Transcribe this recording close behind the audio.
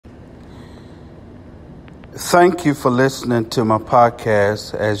Thank you for listening to my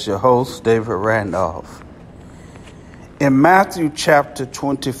podcast as your host, David Randolph. In Matthew chapter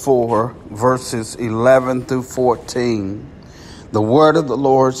 24, verses 11 through 14, the word of the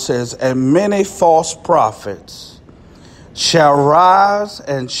Lord says, "And many false prophets shall rise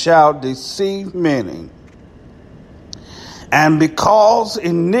and shall deceive many. And because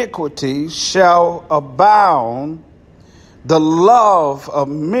iniquity shall abound, the love of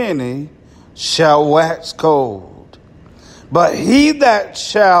many shall wax cold. But he that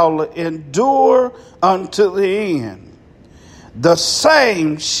shall endure unto the end, the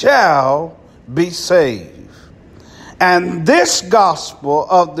same shall be saved. And this gospel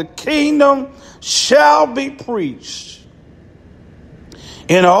of the kingdom shall be preached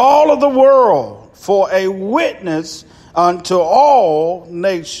in all of the world for a witness unto all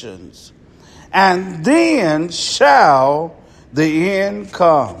nations. And then shall the end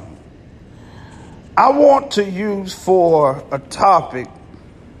come." I want to use for a topic,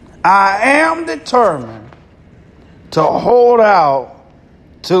 I am determined to hold out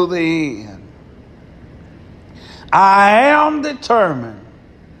to the end. I am determined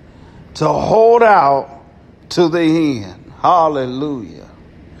to hold out to the end. Hallelujah.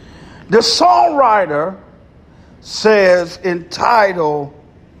 The songwriter says, entitled,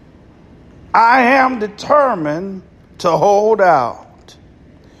 "I am determined to hold out."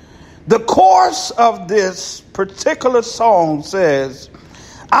 The chorus of this particular song says,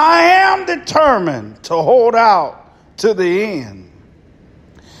 "I am determined to hold out to the end.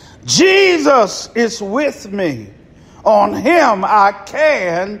 Jesus is with me. On him I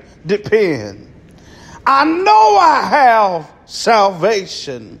can depend. I know I have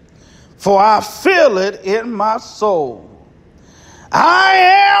salvation, for I feel it in my soul. I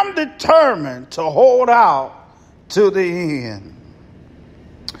am determined to hold out to the end."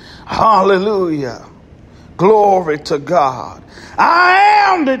 Hallelujah. Glory to God. I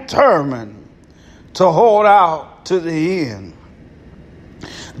am determined to hold out to the end.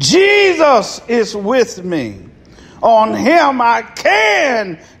 Jesus is with me. On him I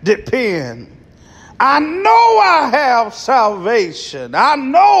can depend. I know I have salvation. I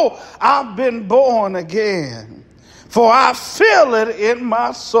know I've been born again, for I feel it in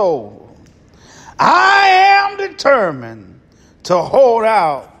my soul. I am determined to hold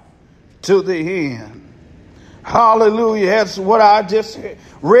out to the end. Hallelujah. That's what I just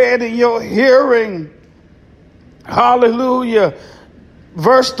read in your hearing. Hallelujah.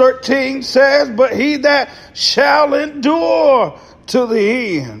 Verse 13 says, "But he that shall endure to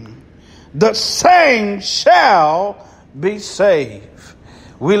the end, the same shall be saved."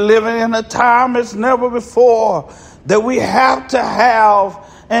 We're living in a time as never before that we have to have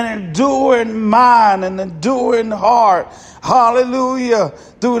an enduring mind, an enduring heart. Hallelujah.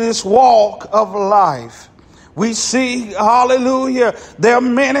 Through this walk of life, we see, hallelujah, there are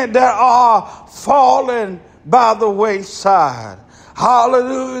many that are falling by the wayside.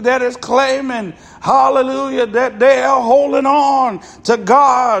 Hallelujah, that is claiming, hallelujah, that they are holding on to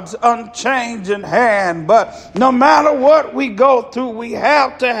God's unchanging hand. But no matter what we go through, we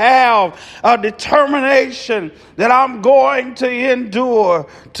have to have a determination that I'm going to endure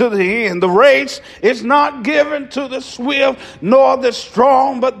to the end. The race is not given to the swift nor the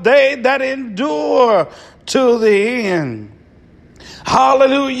strong, but they that endure to the end.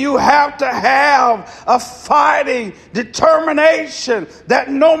 Hallelujah. You have to have a fighting determination that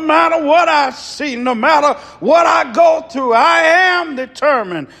no matter what I see, no matter what I go through, I am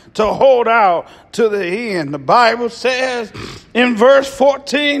determined to hold out to the end. The Bible says in verse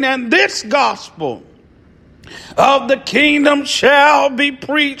 14, "And this gospel of the kingdom shall be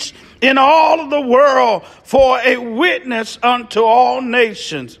preached in all of the world for a witness unto all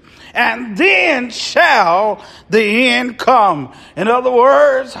nations. And then shall the end come." In other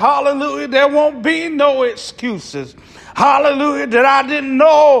words, hallelujah, there won't be no excuses. Hallelujah, that I didn't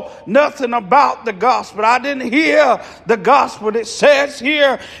know nothing about the gospel. I didn't hear the gospel. It says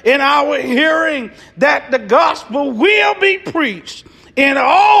here in our hearing that the gospel will be preached in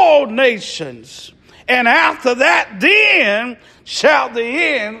all nations. And after that, then shall the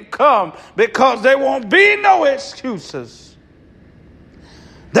end come, because there won't be no excuses.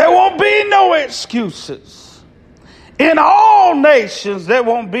 There won't be no excuses. In all nations, there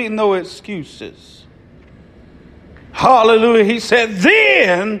won't be no excuses. Hallelujah. He said,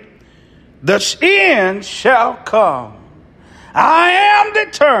 "Then the end shall come." I am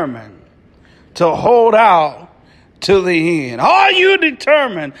determined to hold out to the end. Are you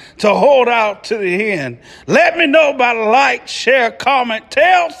determined to hold out to the end? Let me know by like, share, comment.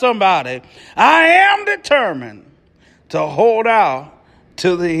 Tell somebody, I am determined to hold out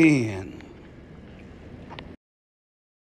to the end.